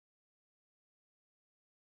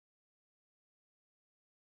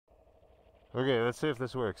Okay, let's see if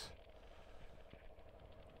this works.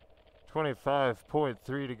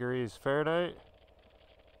 25.3 degrees Fahrenheit.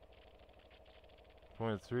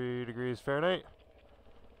 0.3 degrees Fahrenheit.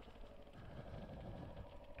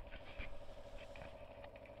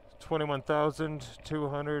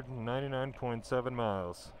 21,299.7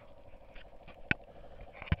 miles.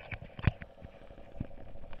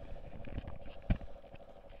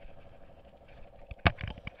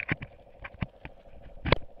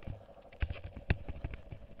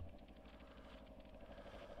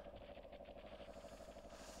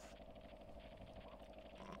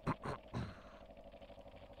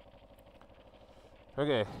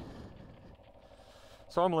 Okay,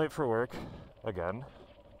 so I'm late for work again,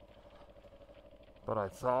 but I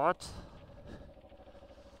thought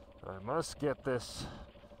I must get this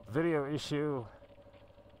video issue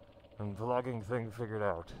and vlogging thing figured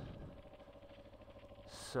out.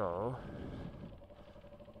 So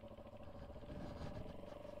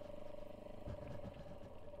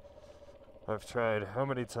I've tried how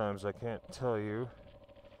many times I can't tell you.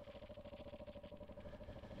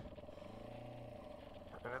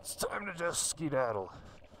 And it's time to just skedaddle.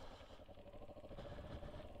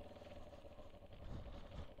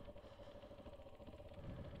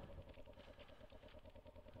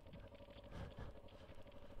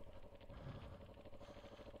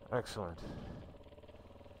 Excellent.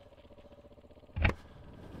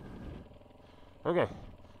 Okay,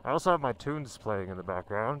 I also have my tunes playing in the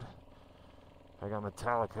background. I got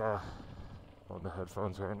Metallica on the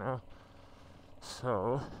headphones right now.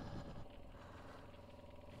 So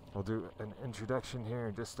I'll do an introduction here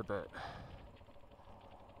in just a bit.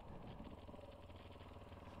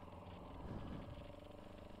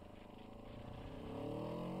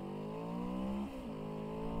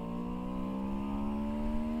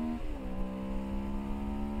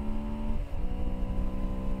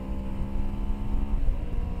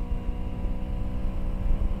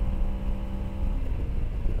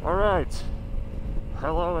 Alright,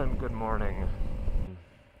 hello and good morning.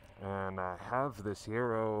 And I have this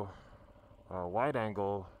Euro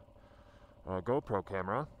wide-angle GoPro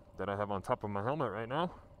camera that I have on top of my helmet right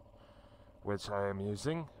now, which I am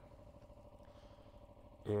using.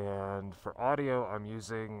 And for audio, I'm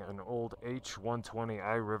using an old H120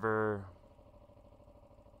 iRiver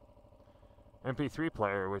MP3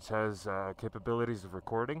 player, which has capabilities of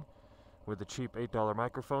recording with a cheap $8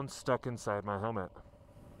 microphone stuck inside my helmet.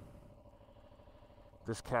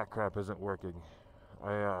 This cat crap isn't working.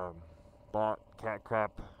 I bought cat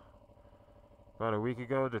crap about a week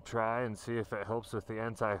ago to try and see if it helps with the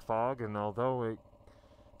anti-fog, and although it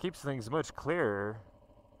keeps things much clearer,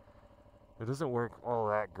 it doesn't work all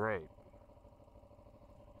that great.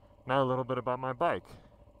 Now a little bit about my bike.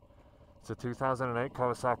 It's a 2008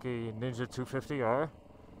 Kawasaki Ninja 250R,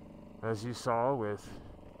 as you saw, with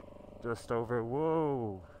just over,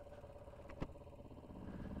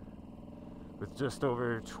 with just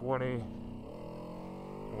over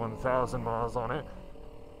 21,000 miles on it.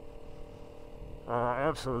 I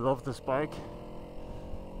absolutely love this bike.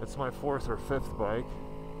 It's my 4th or 5th bike.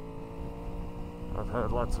 I've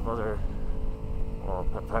had lots of other, well,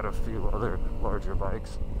 I've had a few other larger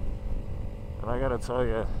bikes. And I gotta tell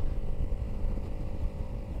you,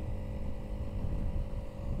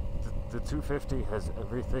 the 250 has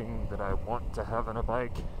everything that I want to have in a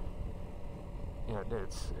bike. Yeah,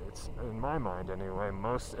 it's in my mind anyway,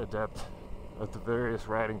 most adept at the various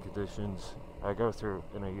riding conditions I go through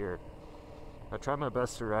in a year. I try my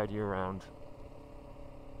best to ride year-round,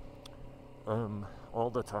 all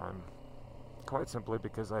the time, quite simply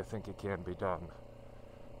because I think it can be done.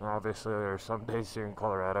 Now, obviously, there are some days here in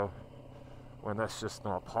Colorado when that's just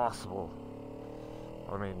not possible.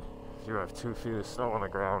 I mean, if you have 2 feet of snow on the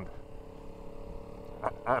ground,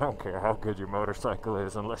 I don't care how good your motorcycle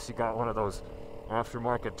is, unless you got one of those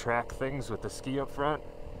aftermarket track things with the ski up front,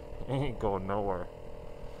 it ain't going nowhere.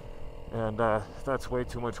 And that's way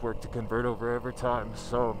too much work to convert over every time.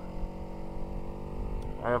 So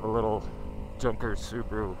I have a little junker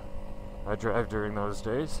Subaru I drive during those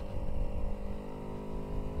days.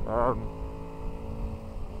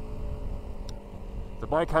 The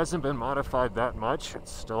bike hasn't been modified that much. It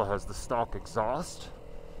still has the stock exhaust.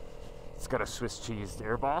 It's got a Swiss cheese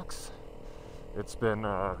airbox. It's been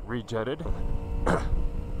rejetted.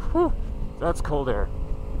 Whew, that's cold air.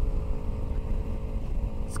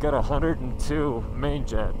 It's got 102 main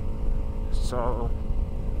jet. So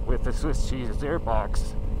with the Swiss cheese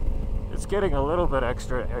airbox, it's getting a little bit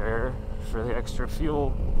extra air for the extra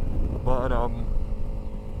fuel, but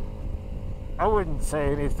I wouldn't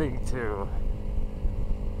say anything to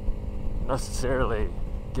necessarily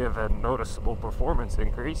give a noticeable performance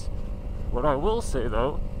increase. What I will say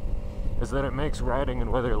though is that it makes riding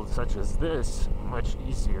in weather such as this much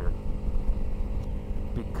easier,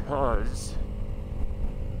 because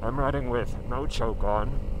I'm riding with no choke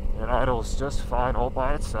on. It idles just fine all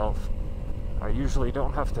by itself. I usually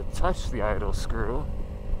don't have to touch the idle screw,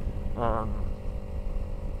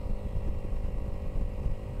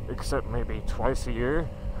 except maybe twice a year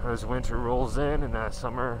as winter rolls in and as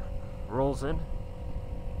summer rolls in.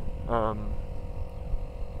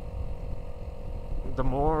 The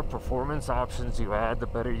more performance options you add, the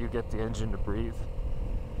better you get the engine to breathe.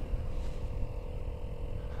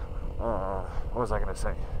 What was I going to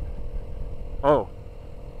say? Oh,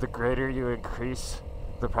 the greater you increase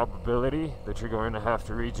the probability that you're going to have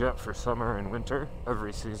to rejet for summer and winter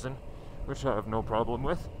every season, which I have no problem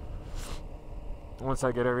with. Once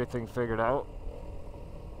I get everything figured out,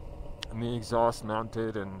 and the exhaust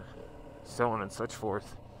mounted and so on and such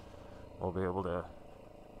forth, I'll be able to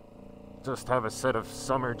just have a set of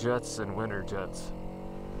summer jets and winter jets.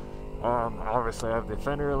 Obviously I have the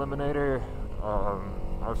fender eliminator, I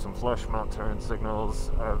have some flush mount turn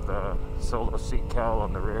signals, I have the solo seat cowl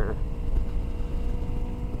on the rear.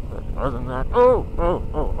 But other than that,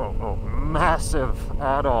 massive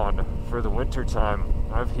add-on for the winter time.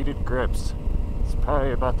 I have heated grips. It's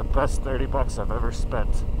probably about the best $30 I've ever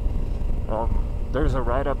spent. There's a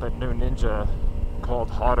write-up at New Ninja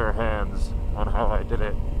called Hotter Hands on how I did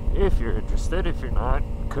it. If you're interested, if you're not,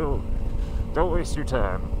 cool. Don't waste your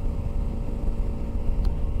time.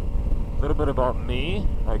 A little bit about me,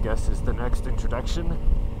 I guess, is the next introduction.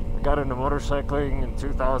 I got into motorcycling in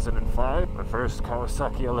 2005, my first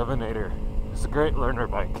Kawasaki Eliminator. It's a great learner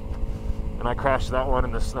bike, and I crashed that one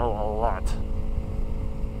in the snow a lot.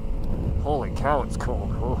 Holy cow, it's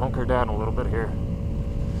cold. We'll hunker down a little bit here.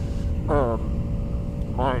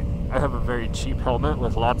 I have a very cheap helmet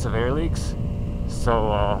with lots of air leaks,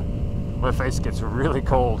 so my face gets really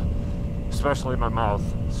cold, especially my mouth,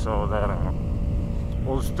 so that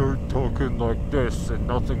I'll start talking like this and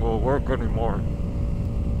nothing will work anymore.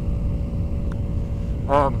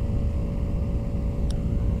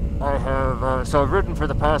 I've ridden for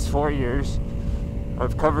the past 4 years.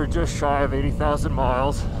 I've covered just shy of 80,000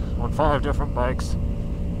 miles on 5 different bikes.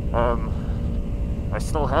 I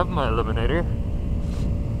still have my Eliminator.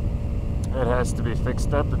 It has to be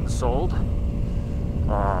fixed up and sold,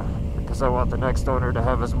 because I want the next owner to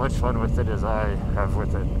have as much fun with it as I have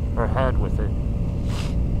with it, or had with it.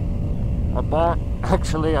 I bought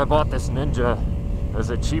this Ninja as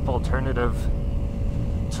a cheap alternative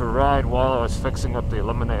to ride while I was fixing up the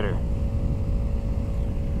Eliminator.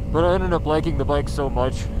 But I ended up liking the bike so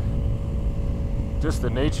much, just the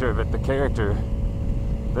nature of it, the character,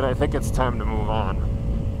 that I think it's time to move on.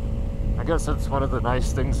 I guess that's one of the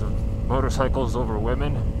nice things of motorcycles over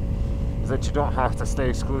women, is that you don't have to stay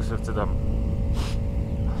exclusive to them.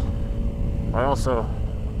 I also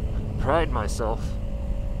pride myself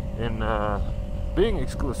in being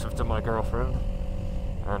exclusive to my girlfriend,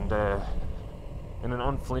 and in an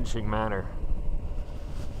unflinching manner,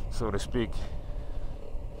 so to speak.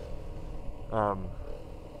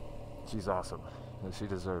 She's awesome, and she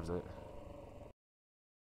deserves it.